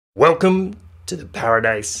Welcome to the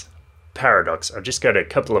Paradise Paradox. I've just got a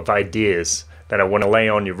couple of ideas that I want to lay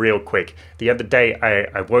on you real quick. The other day,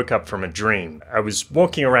 I woke up from a dream. I was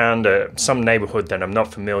walking around some neighborhood that I'm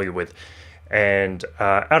not familiar with, and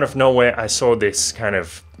out of nowhere, I saw this kind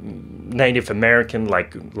of Native American,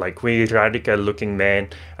 like Radika looking man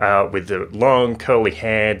with the long curly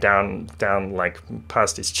hair down like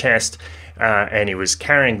past his chest. And he was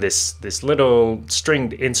carrying this little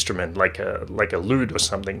stringed instrument, like a lute or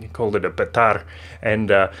something. He called it a batar,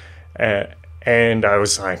 and I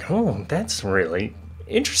was like, oh, that's really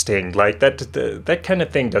interesting. Like that kind of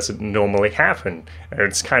thing doesn't normally happen. And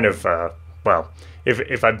it's kind of well,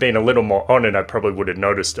 if I'd been a little more on it, I probably would have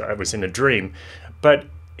noticed I was in a dream. But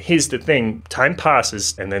here's the thing, time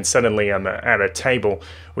passes and then suddenly I'm at a table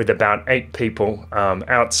with about 8 people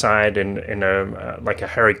outside in a like a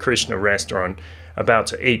Hare Krishna restaurant about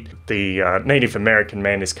to eat. The Native American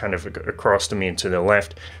man is kind of across to me and to the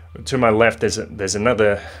left. To my left there's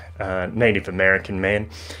another Native American man,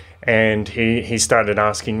 and he started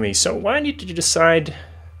asking me, so why did you decide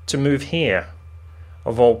to move here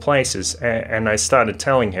of all places? And I started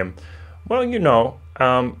telling him, well,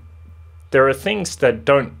 there are things that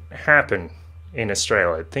don't happen in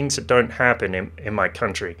Australia, things that don't happen in my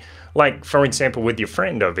country. Like, for example, with your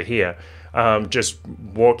friend over here, just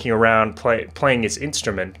walking around playing his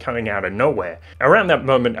instrument, coming out of nowhere. Around that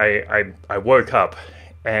moment, I woke up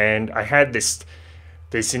and I had this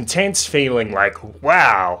intense feeling like,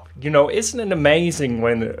 wow, isn't it amazing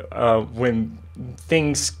when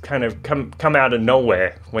things kind of come out of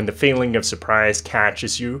nowhere, when the feeling of surprise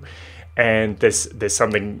catches you, and there's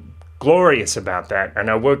something glorious about that. And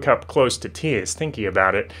I woke up close to tears thinking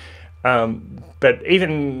about it. But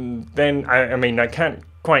even then, I can't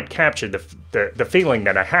quite capture the feeling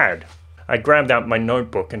that I had. I grabbed out my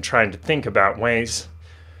notebook and tried to think about ways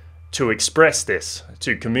to express this,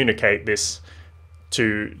 to communicate this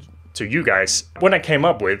to you guys. What I came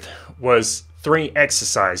up with was 3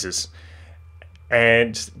 exercises,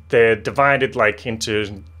 and they're divided like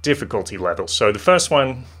into difficulty levels. So the first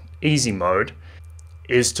one, easy mode,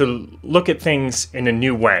 is to look at things in a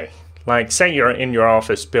new way. Like, say you're in your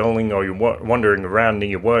office building, or you're wandering around in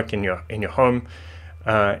your work, in your home,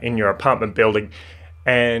 in your apartment building,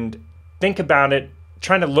 and think about it,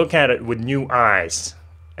 trying to look at it with new eyes,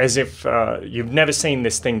 as if you've never seen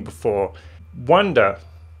this thing before. Wonder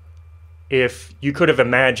if you could have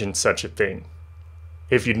imagined such a thing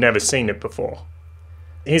if you'd never seen it before.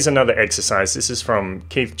 Here's another exercise. This is from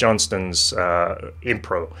Keith Johnston's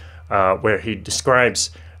Impro, where he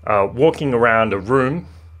describes walking around a room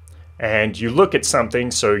and you look at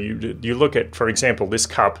something. So you look at, for example, this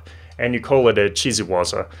cup and you call it a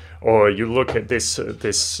chiziwaza, or you look at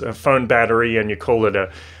this phone battery and you call it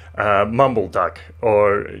a mumble duck,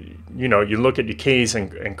 or you look at your keys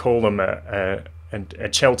and call them a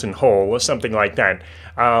Chelton Hall or something like that.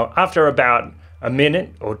 After about a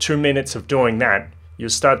minute or 2 minutes of doing that, you'll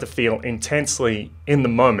start to feel intensely in the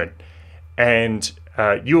moment, and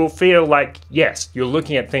you'll feel like, yes, you're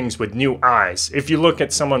looking at things with new eyes. If you look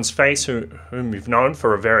at someone's face whom you've known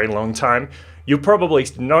for a very long time, you'll probably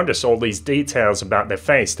notice all these details about their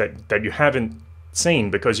face that you haven't seen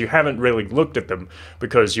because you haven't really looked at them,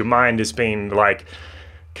 because your mind has been like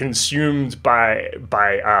consumed by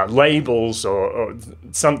labels or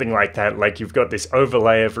something like that. Like, you've got this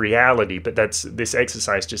overlay of reality, but this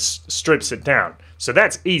exercise just strips it down. So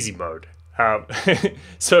that's easy mode.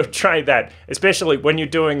 So try that, especially when you're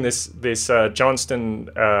doing this Johnston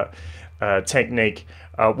technique.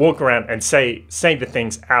 Walk around and say the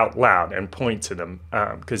things out loud and point to them,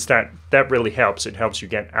 because that really helps. It helps you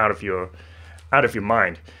get out of your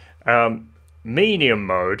mind. Medium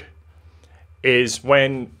mode is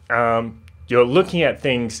when you're looking at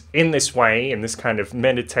things in this way, in this kind of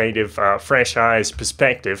meditative, fresh eyes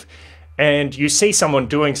perspective, and you see someone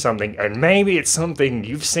doing something, and maybe it's something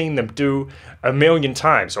you've seen them do a million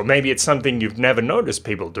times, or maybe it's something you've never noticed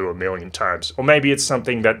people do a million times, or maybe it's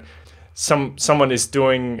something that someone is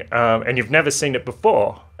doing and you've never seen it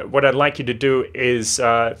before. What I'd like you to do is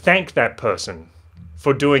thank that person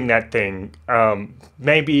for doing that thing.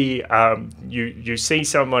 Maybe you see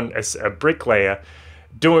someone as a bricklayer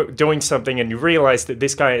doing something, and you realize that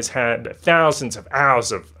this guy has had thousands of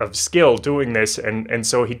hours of skill doing this, and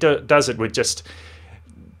so he does it with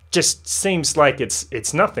just seems like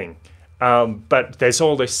it's nothing, but there's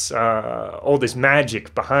all this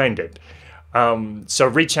magic behind it. So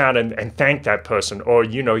reach out and thank that person. Or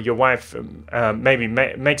your wife maybe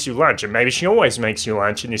makes you lunch, and maybe she always makes you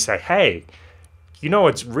lunch, and you say, hey,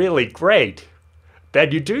 it's really great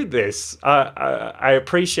that you do this. I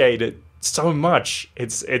appreciate it so much.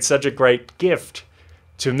 It's such a great gift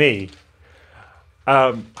to me.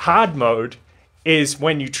 Hard mode is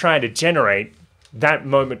when you try to generate that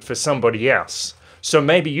moment for somebody else. So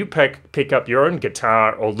maybe you pick up your own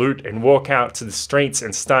guitar or lute and walk out to the streets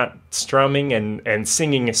and start strumming and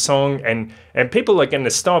singing a song, and people are going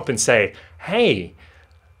to stop and say, hey,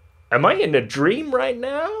 am I in a dream right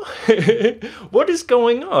now? What is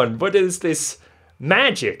going on? What is this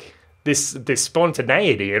magic, this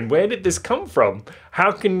spontaneity, and where did this come from?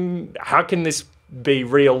 How can this be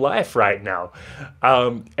real life right now?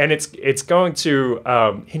 And it's going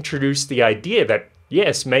to introduce the idea that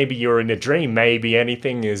yes, maybe you're in a dream, maybe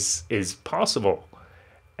anything is possible,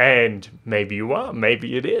 and maybe you are,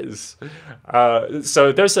 maybe it is.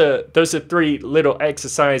 So those are 3 little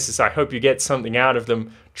exercises. I hope you get something out of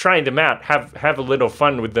them. Try them out, have a little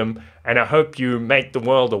fun with them, and I hope you make the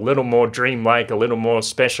world a little more dreamlike, a little more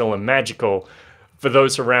special and magical for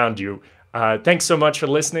those around you. Thanks so much for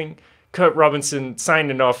listening. Kurt Robinson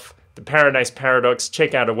signing off. The Paradise Paradox.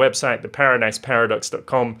 Check out our website,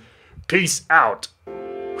 theparadiseparadox.com. Peace out.